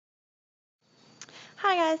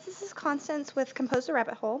Hi guys, this is Constance with Compose a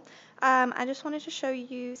Rabbit Hole. I just wanted to show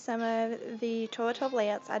you some of the 12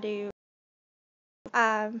 layouts I do,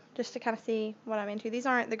 just to kind of see what I'm into. These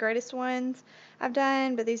aren't the greatest ones I've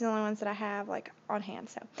done, but these are the only ones that I have like on hand.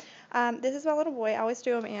 So this is my little boy. I always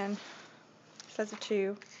do them in sets of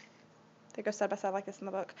two. They go side by side like this in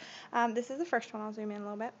the book. This is the first one. I'll zoom in a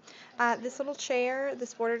little bit. This little chair,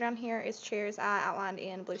 this border down here is chairs I outlined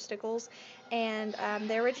in blue stickles. And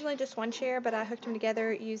they're originally just one chair, but I hooked them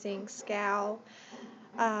together using Scal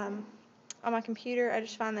on my computer. I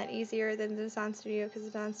just find that easier than the Design Studio because the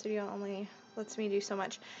Design Studio only lets me do so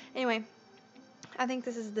much. Anyway, I think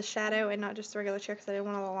this is the shadow and not just the regular chair because I didn't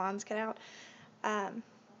want all the lines cut out.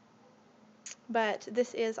 But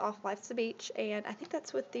this is off Life's the Beach, and I think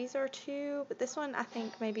that's what these are too, but this one I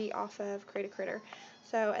think maybe off of Create a Critter.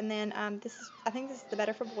 So, and then I think this is the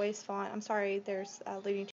Better for Boys font. I'm sorry, there's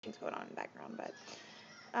Looney Tunes going on in the background, but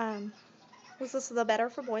this is the Better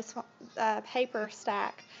for Boys paper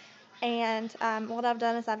stack. And what I've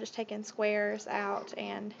done is I've just taken squares out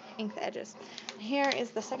and inked the edges. Here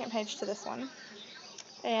is the second page to this one,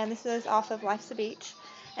 and this is off of Life's the Beach,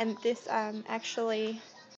 and this actually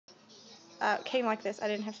came like this. I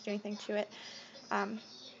didn't have to do anything to it.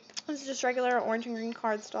 This is just regular orange and green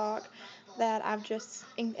cardstock that I've just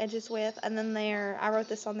inked edges with, and then I wrote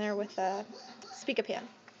this on there with a Speak-A pen.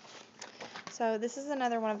 So this is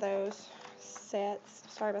another one of those sets.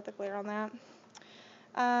 Sorry about the glare on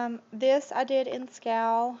that. This I did in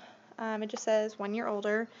Scal. It just says 1 year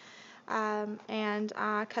older, and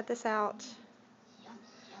I cut this out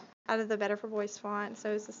of the Better for Boys font,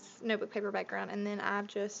 so it's this notebook paper background, and then I've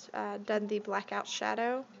just done the blackout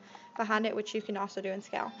shadow behind it, which you can also do in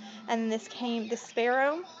Scal. And this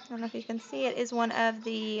sparrow, I don't know if you can see it, is one of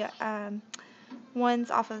the ones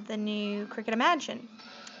off of the new Cricut Imagine,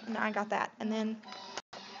 and I got that. And then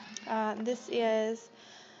this is,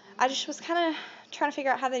 I just was kind of trying to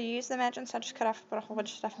figure out how to use the Imagine, so I just cut off a whole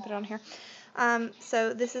bunch of stuff and put it on here.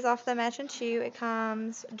 So this is off the Imagine 2. It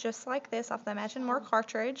comes just like this off the Imagine More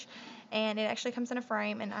cartridge, and it actually comes in a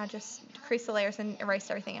frame, and I just creased the layers and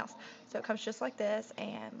erased everything else. So it comes just like this,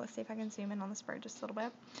 and let's see if I can zoom in on this bird just a little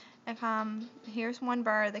bit. And here's one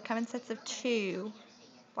bird. They come in sets of 2,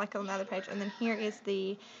 like on the other page, and then here is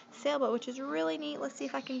the sailboat, which is really neat. Let's see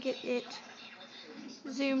if I can get it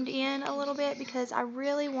zoomed in a little bit, because I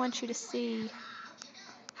really want you to see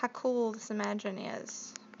how cool this Imagine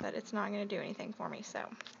is, but it's not going to do anything for me, so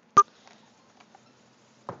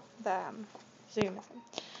the zoom is in.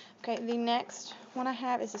 Okay, the next one I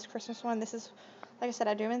have is this Christmas one. This is, like I said,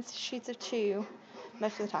 I do them in sheets of 2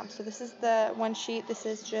 most of the time. So this is the one sheet. This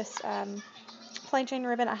is just plain chain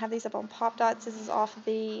ribbon. I have these up on Pop Dots. This is off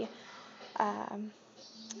the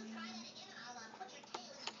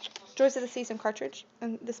Joys of the Season cartridge,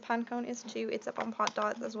 and this pine cone is too. It's up on Pop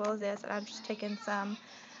Dots as well as this, and I've just taken some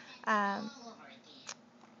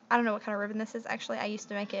I don't know what kind of ribbon this is. Actually, I used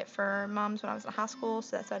to make it for moms when I was in high school,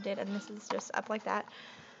 so that's what I did, and this is just up like that.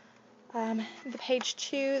 The page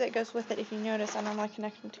 2 that goes with it, if you notice, I normally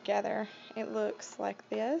connect them together. It looks like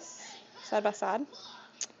this, side by side.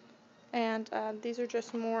 And these are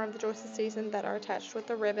just more of the Joys of the Season that are attached with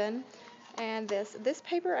the ribbon. And this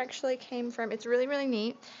paper actually came from, it's really, really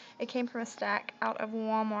neat. It came from a stack out of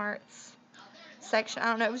Walmart's section. I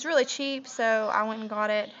don't know, it was really cheap, so I went and got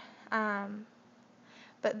it.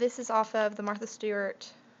 But this is off of the Martha Stewart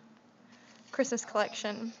Christmas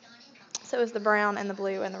collection. So it was the brown and the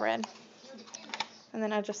blue and the red. And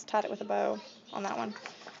then I just tied it with a bow on that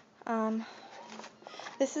one.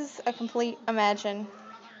 This is a complete Imagine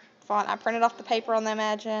font. I printed off the paper on the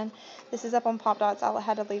Imagine. This is up on Pop Dots. I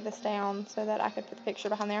had to leave this down so that I could put the picture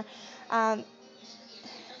behind there. I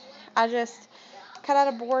just cut out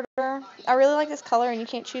a border. I really like this color, and you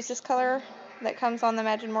can't choose this color that comes on the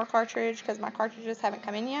Imagine More cartridge because my cartridges haven't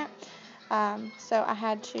come in yet. So I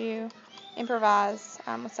had to improvise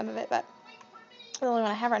with some of it, but the only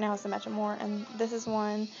one I have right now is the Imagine More, and this is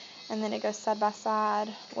one, and then it goes side by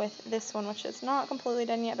side with this one, which is not completely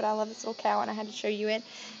done yet, but I love this little cow, and I had to show you it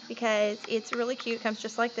because it's really cute. It comes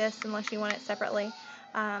just like this unless you want it separately,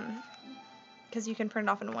 because you can print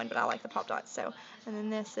it off in one, but I like the Pop Dots. So, and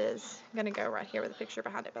then this is going to go right here with a picture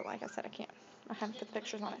behind it, but like I said, I haven't put the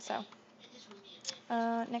pictures on it. So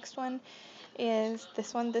next one is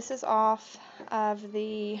this one. This is off of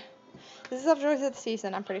Joys of the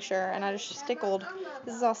Season, I'm pretty sure, and I just stickled.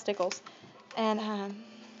 This is all stickles. And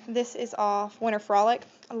this is off Winter Frolic.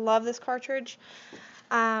 I love this cartridge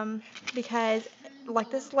because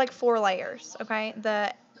this is like 4 layers, okay?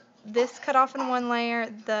 This cut off in 1 layer,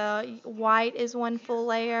 the white is 1 full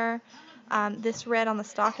layer, This red on the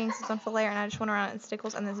stockings is one full layer, and I just went around it in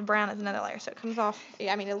stickles, and this brown is another layer, so it comes off.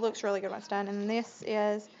 Yeah, I mean, it looks really good when it's done. And this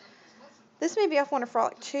may be off one of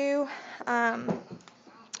Frolic 2.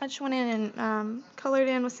 I just went in and colored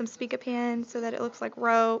in with some Spica pen so that it looks like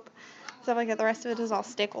rope, stuff like that. The rest of it is all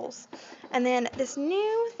stickles. And then this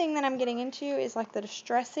new thing that I'm getting into is like the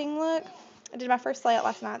distressing look. I did my first layout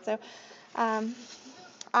last night, so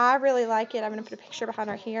I really like it. I'm going to put a picture behind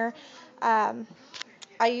right here.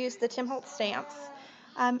 I used the Tim Holtz stamps.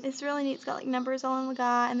 It's really neat. It's got like numbers all on the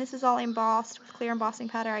guy, and this is all embossed with clear embossing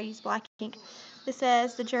powder. I used black ink. This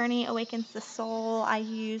says, "The journey awakens the soul." I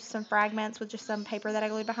used some fragments with just some paper that I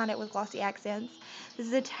glued behind it with glossy accents. This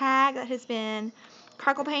is a tag that has been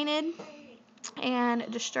crackle painted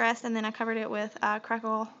and distressed, and then I covered it with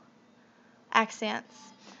crackle accents.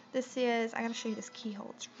 This is, I gotta show you this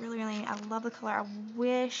keyhole. It's really, really neat. I love the color. I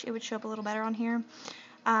wish it would show up a little better on here.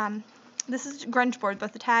 This is grunge board.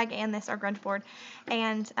 Both the tag and this are grunge board.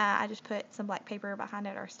 And I just put some black paper behind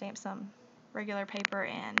it, or stamped some regular paper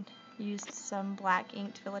and used some black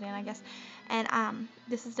ink to fill it in, I guess. And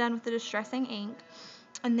this is done with the distressing ink.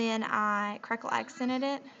 And then I crackle accented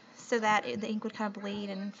it so that the ink would kind of bleed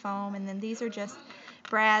and foam. And then these are just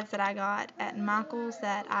brads that I got at Michael's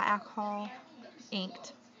that I alcohol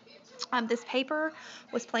inked. This paper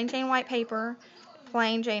was plain Jane white paper,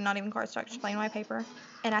 plain Jane, not even cardstock, just plain white paper,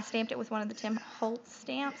 and I stamped it with one of the Tim Holtz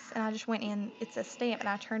stamps, and I just went in, it's a stamp, and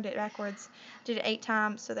I turned it backwards, did it 8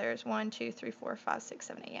 times, so there's 1, 2, 3, 4, 5, 6,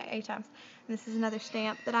 7, 8, yeah, 8 times. And this is another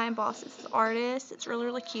stamp that I embossed. This is Artist. It's really,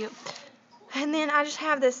 really cute. And then I just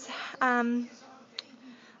have this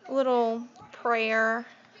little prayer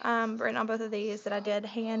written on both of these that I did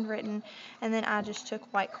handwritten, and then I just took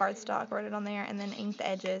white cardstock, wrote it on there, and then inked the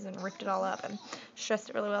edges and ripped it all up and stressed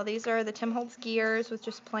it really well. These are the Tim Holtz gears with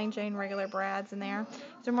just plain Jane regular brads in there.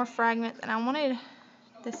 These are more fragments, and I wanted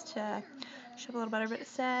this to show up a little better, but it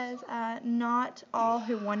says, "Not all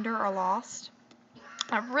who wander are lost."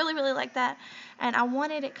 I really, really like that, and I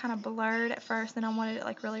wanted it kind of blurred at first, and I wanted it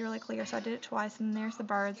like really, really clear, so I did it twice. And there's the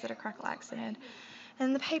birds that are crackle accented.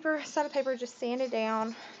 And the paper, side of paper, just sanded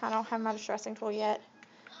down. I don't have my distressing tool yet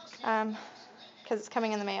because it's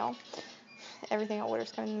coming in the mail. Everything I order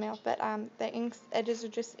is coming in the mail. But the edges are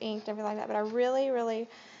just inked and everything like that. But I really, really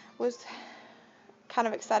was kind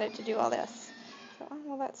of excited to do all this. So,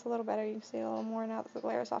 well, that's a little better. You can see a little more now that the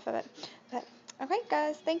glare is off of it. But, okay,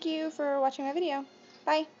 guys, thank you for watching my video.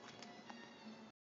 Bye.